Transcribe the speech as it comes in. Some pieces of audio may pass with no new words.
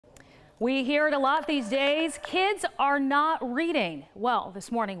We hear it a lot these days. Kids are not reading. Well,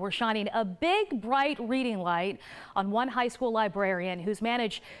 this morning we're shining a big, bright reading light on one high school librarian who's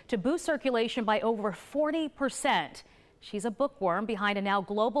managed to boost circulation by over 40%. She's a bookworm behind a now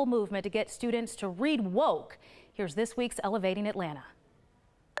global movement to get students to read woke. Here's this week's Elevating Atlanta.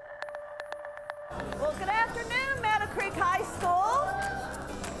 Well, good afternoon, Meadowcreek High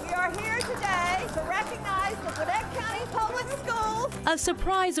School. We are here today to recognize the Gwinnett County Public Schools. A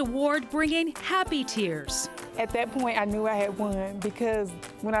surprise award bringing happy tears. At that point, I knew I had won because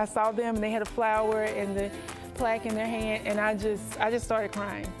when I saw them and they had a flower and the plaque in their hand, and I just started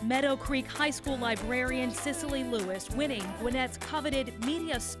crying. Meadowcreek High School librarian Cicely Lewis winning Gwinnett's coveted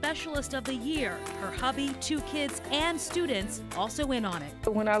Media Specialist of the Year. Her hubby, 2 kids, and students also in on it.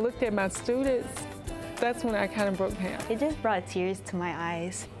 When I looked at my students, that's when I kind of broke down. It just brought tears to my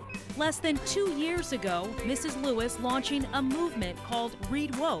eyes. Less than 2 years ago, Mrs. Lewis launching a movement called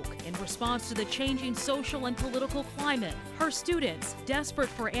Read Woke in response to the changing social and political climate. Her students, desperate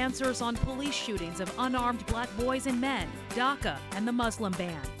for answers on police shootings of unarmed black boys and men, DACA, and the Muslim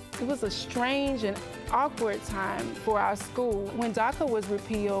ban. It was a strange and awkward time for our school. When DACA was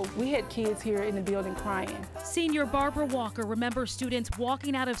repealed, we had kids here in the building crying. Senior Barbara Walker remembers students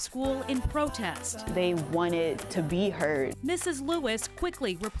walking out of school in protest. They wanted to be heard. Mrs. Lewis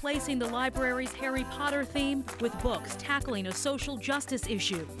quickly replacing the library's Harry Potter theme with books tackling a social justice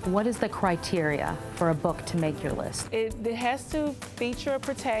issue. What is the criteria for a book to make your list? It has to feature a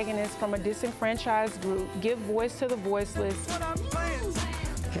protagonist from a disenfranchised group, give voice to the voiceless.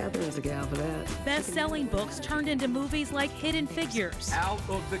 Catherine's a gal for that. Best-selling books turned into movies like Hidden Figures. Out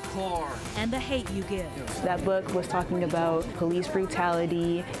of the car. And The Hate U Give. That book was talking about police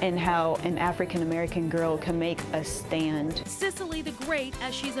brutality and how an African-American girl can make a stand. Cicely the Great,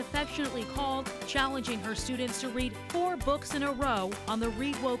 as she's affectionately called, challenging her students to read 4 books in a row on the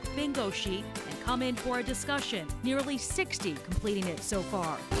Read Woke bingo sheet and come in for a discussion. Nearly 60 completing it so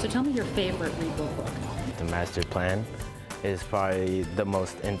far. So tell me your favorite Read Woke book. The Master Plan is probably the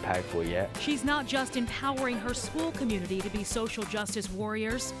most impactful yet. She's not just empowering her school community to be social justice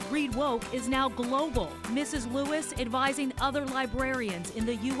warriors. Read Woke is now global. Mrs. Lewis advising other librarians in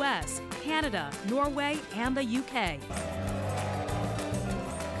the U.S., Canada, Norway, and the U.K.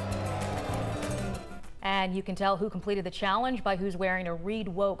 And you can tell who completed the challenge by who's wearing a Read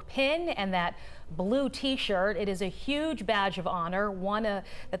Woke pin and that blue t-shirt. It is a huge badge of honor, one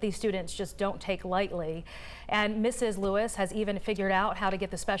that these students just don't take lightly. And Mrs. Lewis has even figured out how to get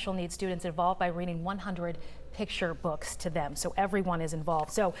the special needs students involved by reading 100 picture books to them, so everyone is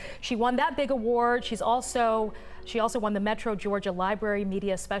involved. So she won that big award. She also won the Metro Georgia Library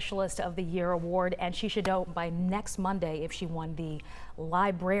Media Specialist of the Year award, and she should know by next Monday if she won the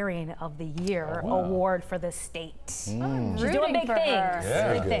Librarian of the Year award for the state. She's doing big things.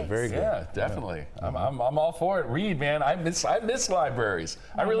 Yeah, big things. Very good. Yeah, definitely. I'm all for it. Read, man. I miss libraries.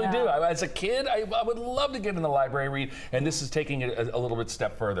 I really do. As a kid, I would love to get in the library and read, and this is taking it a little bit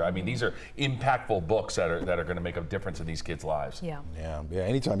step further. I mean, these are impactful books that are going to make a difference in these kids' lives. Yeah.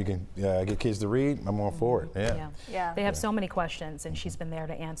 Anytime you can get kids to read, I'm all for it. Yeah. They have so many questions, and she's been there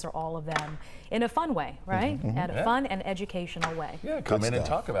to answer all of them in a fun way, right? At a fun and educational way. Yeah, come in and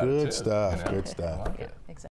talk about it too. Good stuff. Good stuff. Yeah, exactly.